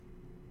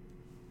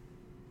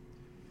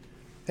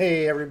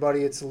Hey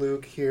everybody, it's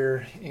Luke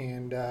here,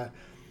 and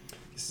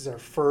this is our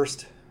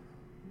first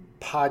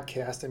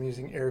podcast. I'm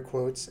using air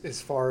quotes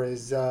as far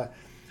as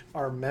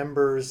our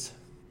members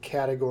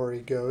category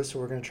goes. So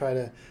we're going to try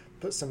to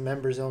put some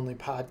members only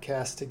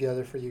podcasts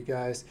together for you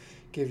guys,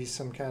 give you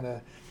some kind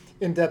of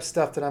in-depth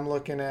stuff that I'm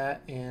looking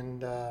at,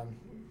 and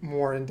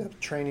more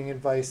in-depth training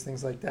advice,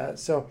 things like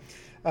that.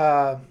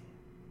 Uh,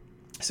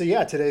 so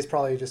yeah, today's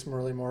probably just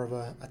really more of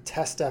a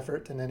test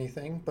effort than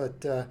anything,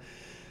 but.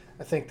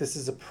 I think this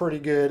is a pretty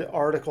good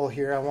article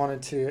here. I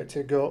wanted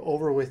to go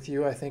over with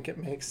you. I think it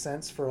makes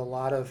sense for a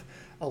lot of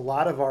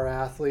our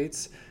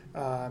athletes.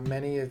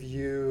 Many of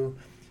you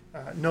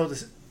know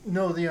the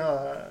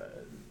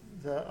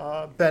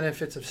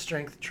benefits of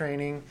strength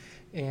training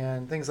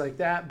and things like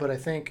that. But I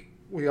think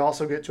we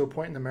also get to a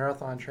point in the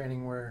marathon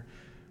training where,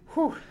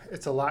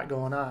 it's a lot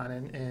going on.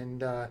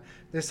 And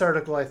this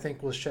article I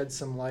think will shed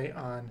some light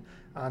on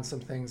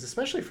some things,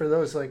 especially for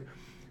those like.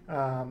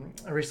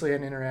 I recently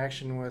had an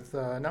interaction with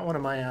not one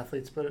of my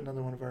athletes, but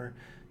another one of our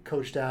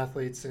coached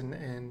athletes,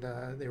 and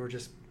they were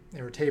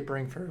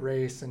tapering for a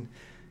race, and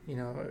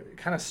it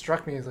kind of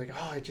struck me as like,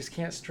 oh, I just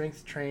can't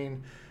strength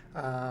train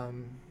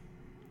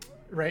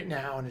right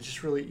now, and it's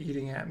just really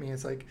eating at me.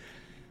 It's like,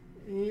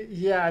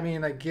 yeah, I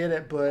mean, I get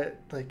it, but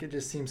like it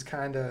just seems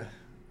kind of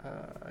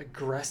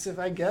aggressive,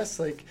 I guess.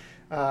 Like,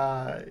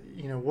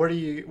 what are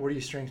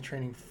you strength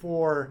training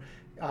for?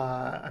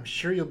 I'm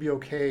sure you'll be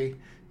okay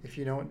if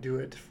you don't do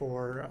it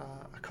for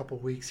a couple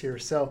weeks here.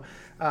 So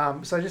I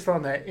just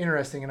found that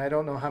interesting, and I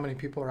don't know how many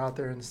people are out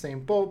there in the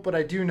same boat, but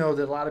I do know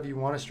that a lot of you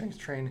want to strength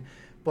train,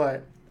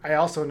 but I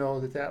also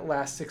know that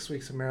last 6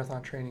 weeks of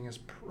marathon training is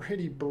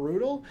pretty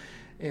brutal.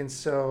 And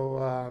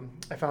so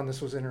I found this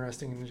was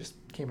interesting and just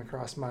came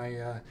across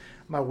my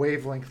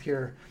wavelength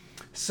here.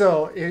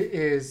 So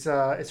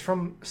it's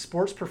from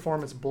Sports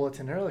Performance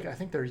Bulletin. I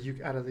think they're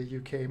out of the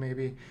UK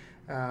maybe.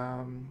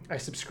 I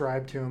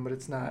subscribe to them, but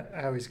it's not.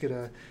 I always get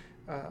a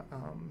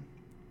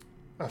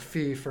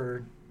fee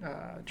for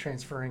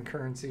transferring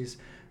currencies,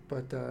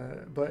 but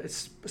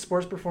it's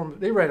Sports Performance.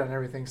 They write on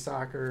everything: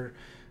 soccer,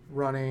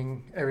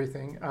 running,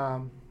 everything.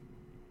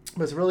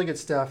 But it's really good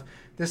stuff.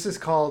 This is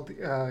called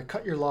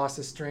 "Cut Your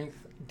Losses: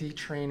 Strength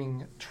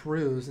Detraining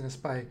Truths," and it's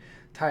by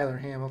Tyler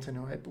Hamilton,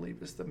 who I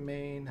believe is the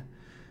main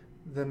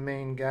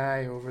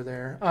guy over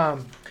there.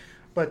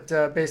 But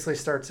basically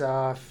starts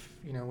off.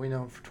 We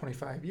know for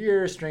 25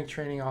 years, strength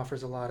training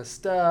offers a lot of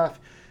stuff.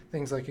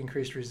 Things like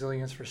increased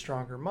resilience for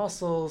stronger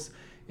muscles,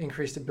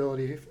 increased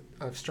ability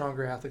of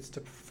stronger athletes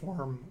to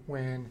perform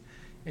when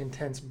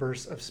intense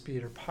bursts of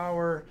speed or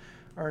power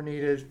are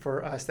needed.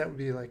 For us, that would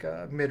be like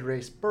a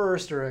mid-race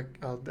burst or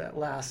that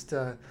last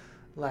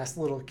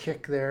little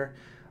kick there.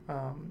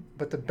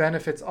 But the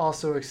benefits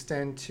also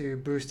extend to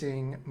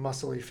boosting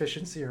muscle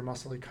efficiency or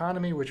muscle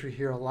economy, which we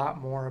hear a lot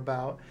more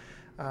about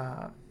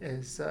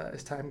as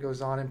time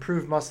goes on.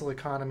 Improved muscle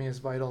economy is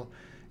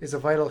a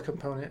vital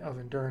component of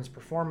endurance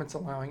performance,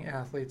 allowing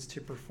athletes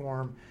to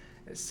perform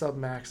at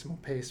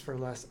submaximal pace for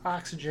less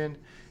oxygen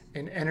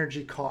and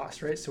energy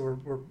cost, right? So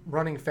we're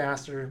running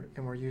faster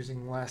and we're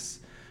using less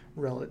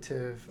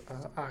relative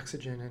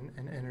oxygen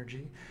and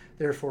energy,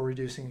 therefore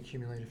reducing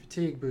accumulated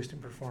fatigue, boosting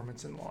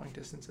performance in long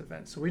distance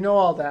events. So we know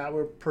all that.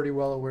 We're pretty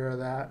well aware of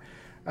that.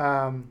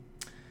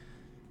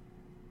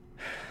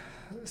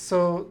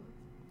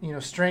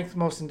 Strength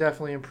most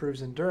definitely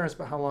improves endurance,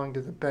 but how long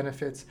do the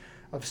benefits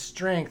of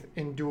strength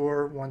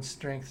endure once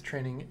strength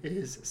training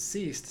is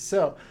ceased?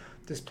 So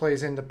this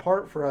plays into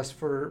part for us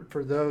for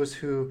those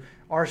who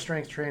are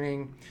strength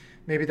training.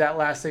 Maybe that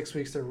last 6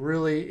 weeks they're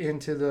really we're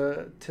into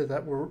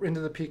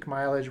the peak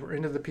mileage, we're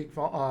into the peak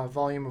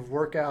volume of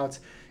workouts,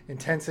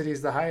 intensity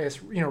is the highest,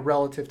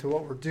 relative to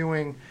what we're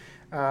doing,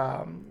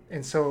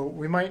 and so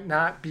we might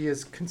not be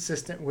as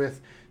consistent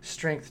with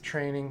strength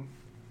training.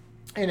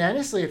 And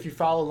honestly, if you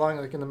follow along,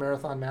 like in the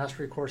Marathon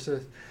Mastery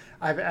courses,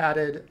 I've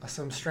added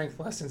some strength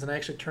lessons, and I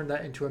actually turned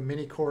that into a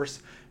mini course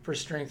for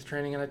strength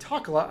training. And I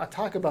talk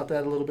about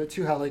that a little bit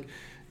too, how like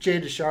Jay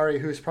Deshari,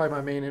 who's probably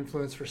my main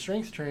influence for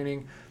strength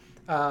training,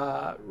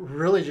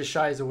 really just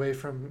shies away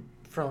from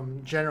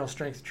general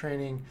strength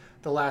training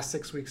the last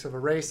 6 weeks of a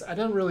race. I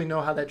don't really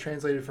know how that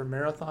translated for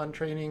marathon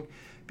training,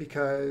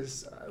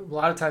 because a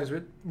lot of times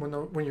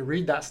when you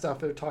read that stuff,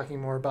 they're talking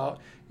more about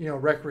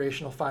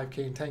recreational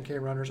 5K and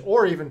 10K runners,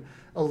 or even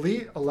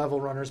elite level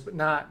runners, but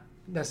not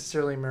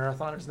necessarily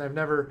marathoners. And I've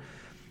never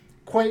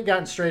quite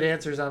gotten straight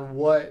answers on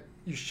what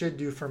you should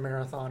do for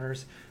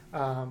marathoners.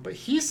 But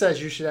he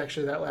says you should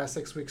actually, that last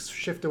 6 weeks,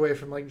 shift away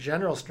from like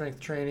general strength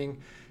training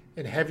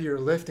and heavier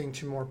lifting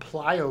to more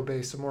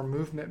plyo-based, so more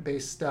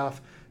movement-based stuff,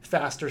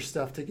 faster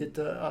stuff to get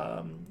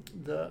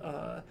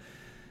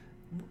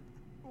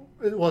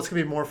well, it's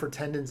going to be more for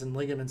tendons and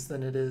ligaments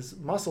than it is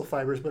muscle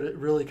fibers, but it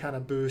really kind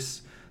of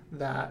boosts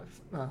that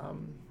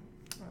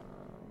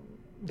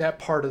that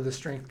part of the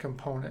strength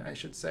component, I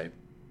should say.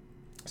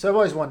 So I've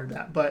always wondered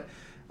that. But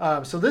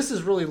so this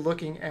is really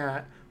looking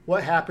at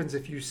what happens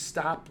if you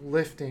stop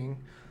lifting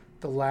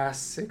the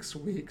last 6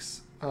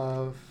 weeks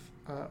of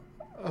a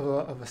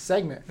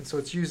segment. And so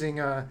it's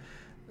using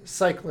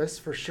cyclists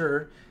for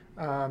sure.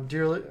 I'm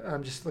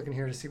just looking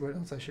here to see what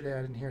else I should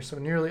add in here. So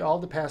nearly all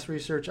the past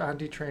research on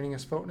detraining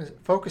is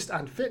focused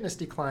on fitness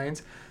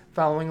declines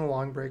following a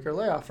long break or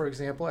layoff, for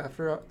example,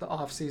 after the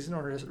off season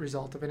or as a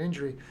result of an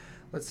injury.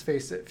 Let's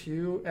face it,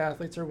 few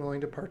athletes are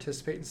willing to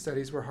participate in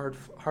studies where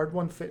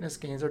hard-won fitness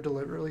gains are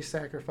deliberately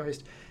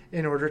sacrificed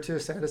in order to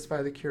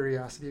satisfy the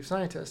curiosity of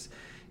scientists.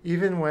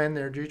 Even when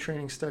their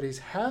detraining studies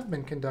have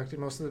been conducted,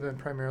 most of them have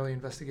primarily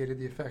investigated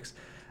the effects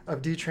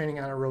of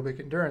detraining on aerobic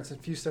endurance,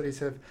 and few studies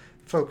have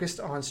focused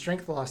on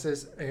strength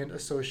losses and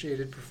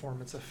associated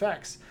performance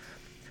effects.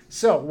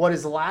 So, what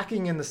is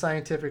lacking in the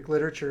scientific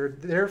literature,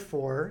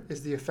 therefore,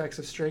 is the effects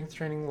of strength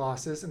training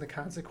losses and the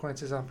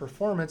consequences on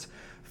performance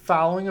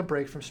following a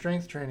break from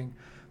strength training.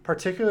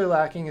 Particularly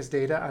lacking is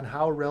data on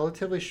how a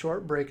relatively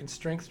short break in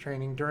strength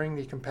training during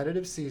the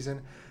competitive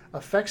season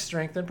affects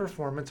strength and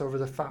performance over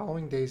the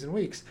following days and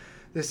weeks.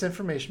 This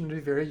information would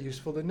be very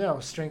useful to know.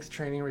 Strength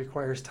training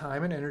requires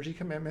time and energy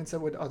commitments that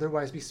would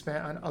otherwise be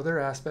spent on other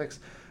aspects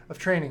of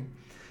training.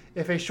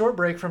 If a short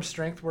break from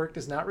strength work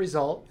does not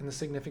result in the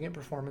significant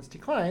performance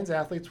declines,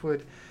 athletes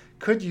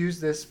could use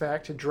this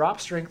fact to drop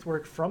strength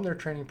work from their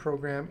training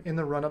program in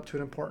the run-up to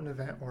an important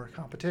event or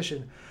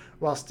competition,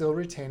 while still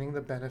retaining the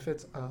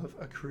benefits of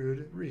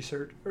accrued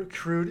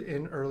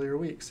in earlier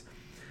weeks.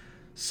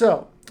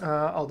 So,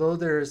 although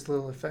there is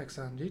little effects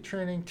on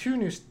detraining, two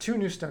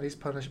new studies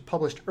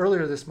published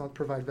earlier this month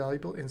provide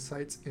valuable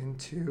insights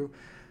into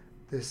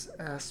this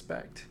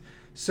aspect.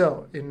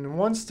 So, in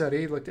one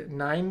study, looked at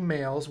 9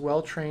 males,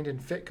 well-trained and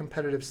fit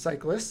competitive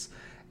cyclists,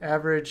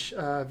 average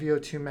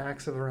VO2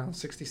 max of around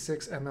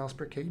 66 mLs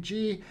per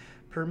kg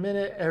per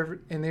minute,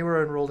 and they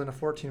were enrolled in a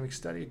 14-week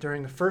study.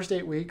 During the first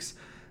 8 weeks,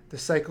 the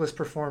cyclists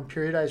performed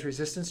periodized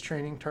resistance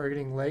training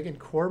targeting leg and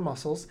core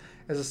muscles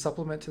as a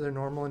supplement to their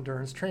normal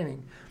endurance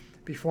training.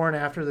 Before and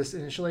after this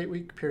initial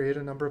 8-week period,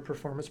 a number of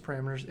performance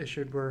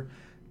parameters were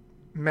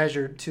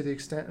measured to the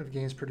extent of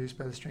gains produced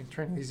by the strength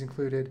training. These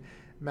included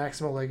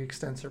maximal leg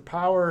extensor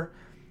power,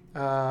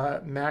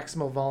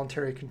 maximal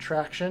voluntary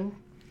contraction,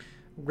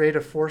 rate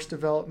of force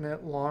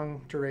development, long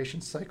duration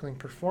cycling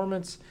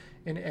performance,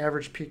 and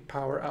average peak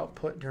power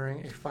output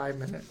during a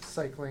 5-minute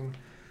cycling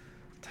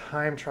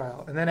time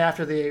trial. And then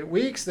after the 8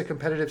 weeks, the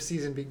competitive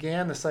season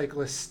began. The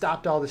cyclists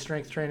stopped all the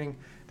strength training.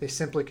 They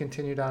simply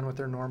continued on with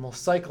their normal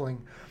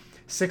cycling.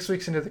 6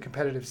 weeks into the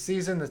competitive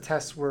season, the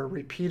tests were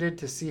repeated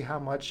to see how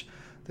much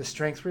the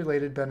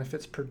strength-related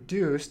benefits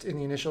produced in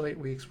the initial 8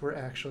 weeks were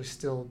actually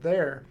still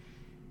there.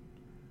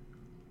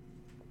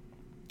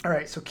 All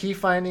right, so key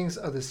findings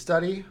of the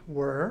study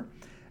were,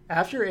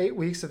 after 8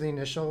 weeks of they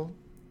did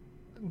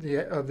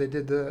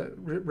the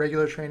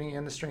regular training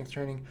and the strength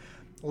training,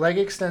 leg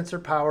extensor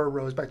power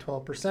rose by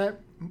 12%,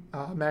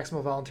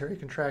 maximal voluntary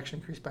contraction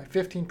increased by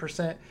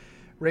 15%,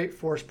 rate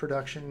force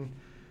production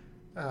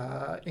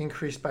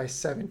increased by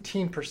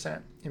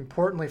 17%.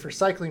 Importantly, for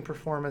cycling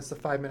performance, the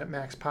 5-minute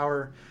max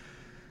power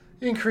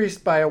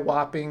increased by a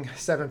whopping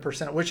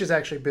 7%, which is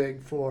actually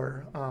big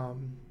for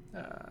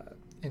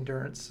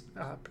endurance,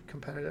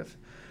 competitive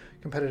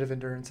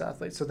endurance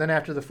athletes. So then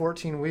after the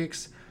 14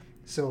 weeks,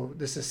 so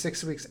this is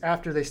 6 weeks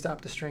after they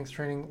stopped the strength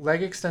training,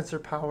 leg extensor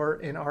power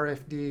in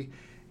RFD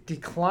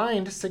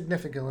declined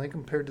significantly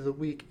compared to the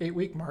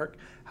 8-week mark.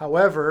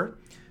 However,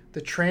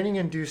 the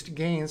training-induced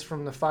gains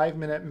from the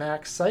 5-minute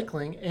max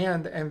cycling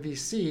and the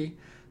MVC,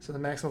 so the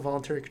maximal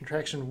voluntary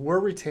contraction, were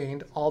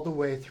retained all the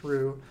way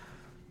through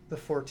the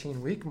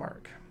 14-week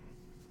mark.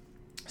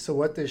 So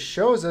what this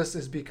shows us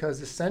is,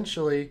 because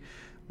essentially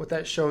what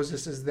that shows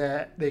us is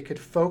that they could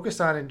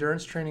focus on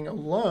endurance training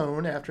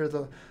alone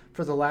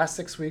for the last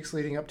 6 weeks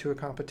leading up to a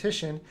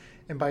competition,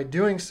 and by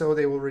doing so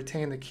they will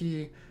retain the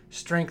key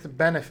strength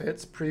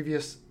benefits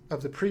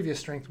of the previous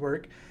strength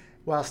work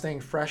while staying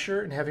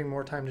fresher and having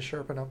more time to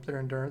sharpen up their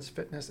endurance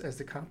fitness as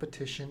the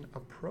competition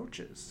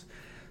approaches.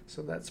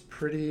 So that's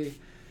pretty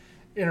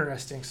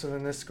interesting. So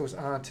then this goes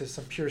on to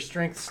some pure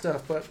strength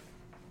stuff, but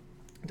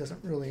it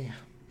doesn't really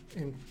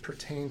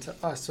pertain to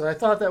us. So I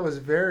thought that was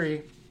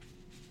very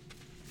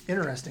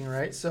interesting,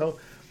 right? So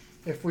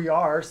if we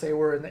are, say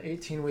we're in the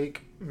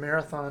 18-week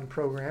marathon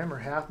program or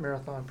half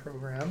marathon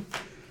program,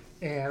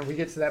 and we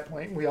get to that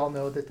point, we all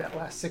know that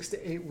last 6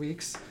 to 8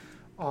 weeks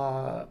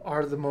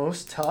are the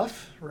most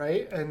tough,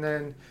 right? And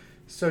then,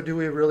 so do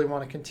we really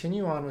want to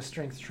continue on with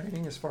strength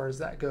training as far as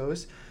that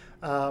goes?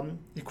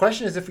 The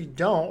question is, if we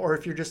don't, or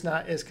if you're just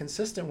not as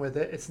consistent with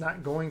it, it's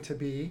not going to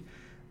be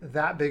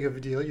that big of a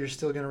deal. You're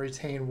still going to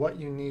retain what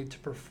you need to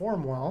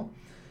perform well.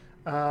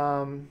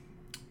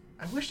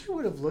 I wish they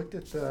would have looked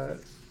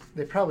at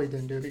they probably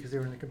didn't do it because they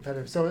were in the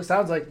competitive. So it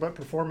sounds like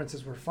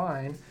performances were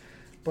fine,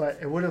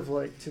 but I would have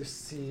liked to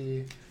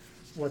see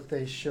what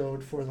they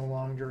showed for the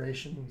long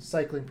duration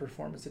cycling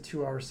performance at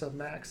 2 hours sub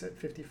max at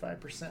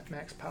 55%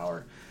 max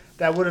power.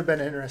 That would have been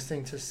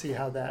interesting to see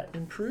how that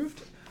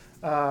improved.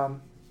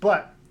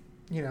 But,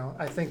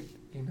 I think,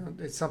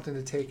 it's something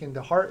to take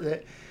into heart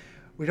that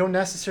we don't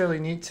necessarily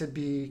need to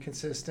be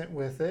consistent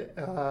with it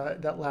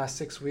that last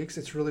 6 weeks.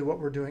 It's really what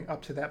we're doing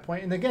up to that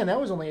point. And again,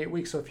 that was only 8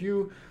 weeks. So if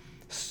you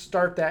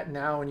start that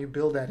now and you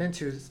build that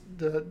into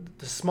the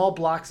small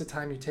blocks of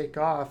time you take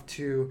off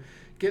to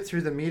get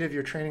through the meat of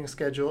your training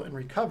schedule and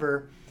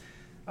recover,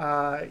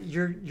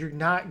 you're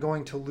not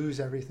going to lose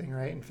everything,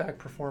 right? In fact,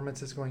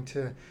 performance is going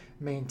to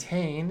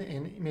maintain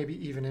and maybe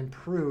even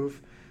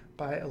improve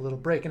by a little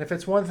break. And if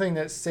it's one thing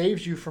that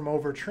saves you from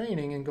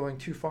overtraining and going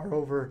too far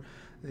over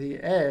the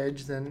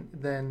edge,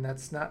 then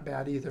that's not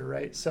bad either,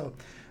 right? So,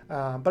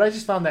 but I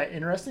just found that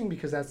interesting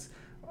because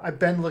I've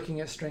been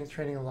looking at strength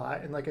training a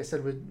lot. And like I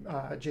said with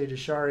Jay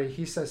Deshari,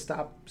 he says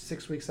stop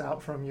 6 weeks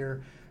out from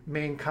your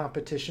main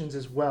competitions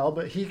as well.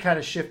 But he kind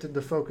of shifted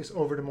the focus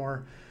over to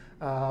more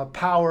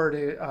power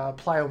to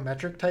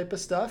plyometric type of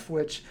stuff,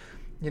 which,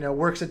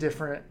 works a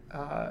different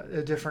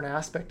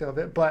aspect of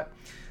it. But,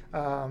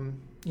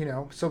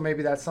 so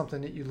maybe that's something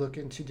that you look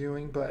into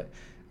doing. But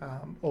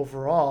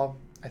overall,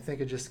 I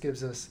think it just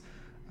gives us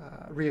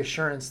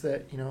reassurance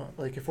that,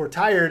 like if we're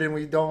tired and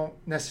we don't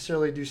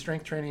necessarily do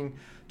strength training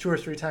 2 or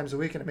 3 times a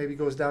week, and it maybe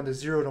goes down to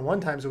 0 to 1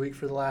 times a week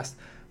for the last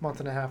month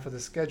and a half of the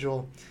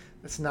schedule,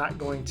 it's not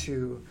going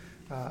to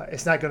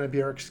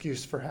be our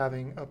excuse for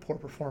having a poor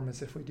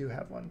performance if we do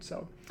have one.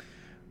 So,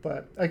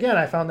 but again,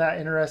 I found that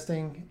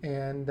interesting,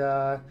 and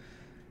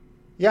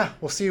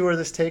we'll see where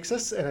this takes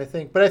us. And I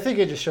think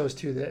it just shows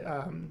too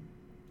that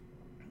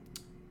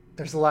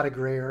there's a lot of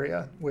gray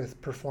area with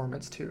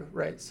performance too,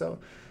 right? So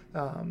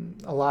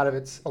a lot of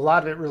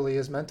it really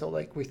is mental.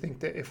 Like we think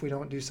that if we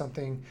don't do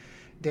something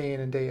day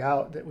in and day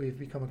out that we've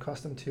become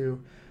accustomed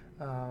to,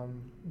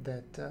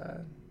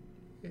 that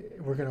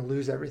we're going to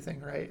lose everything,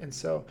 right? And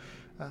so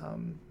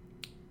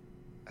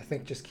I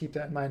think just keep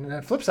that in mind. And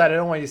on the flip side, I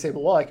don't want you to say,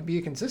 well, I can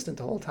be consistent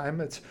the whole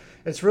time.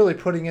 It's really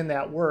putting in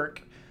that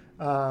work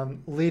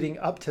leading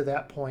up to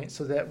that point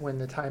so that when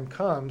the time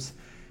comes,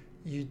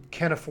 you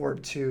can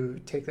afford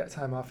to take that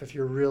time off if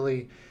you're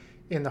really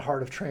in the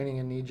heart of training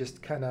and need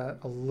just kind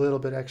of a little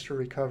bit extra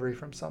recovery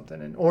from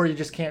something, or you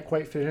just can't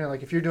quite fit it in.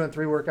 Like if you're doing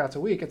 3 workouts a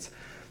week, it's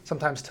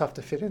sometimes tough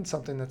to fit in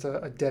something that's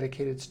a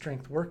dedicated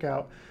strength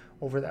workout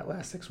over that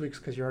last 6 weeks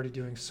because you're already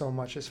doing so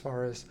much as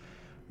far as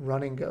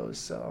running goes.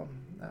 So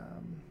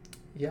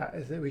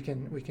we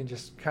can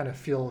just kind of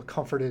feel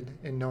comforted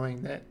in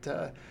knowing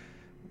that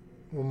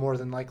will more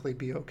than likely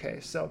be okay.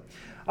 So,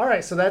 all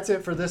right, so that's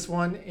it for this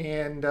one,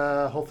 and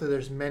hopefully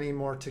there's many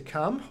more to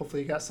come.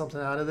 Hopefully you got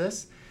something out of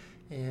this,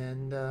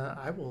 and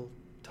I will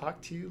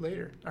talk to you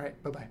later. All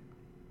right, bye-bye.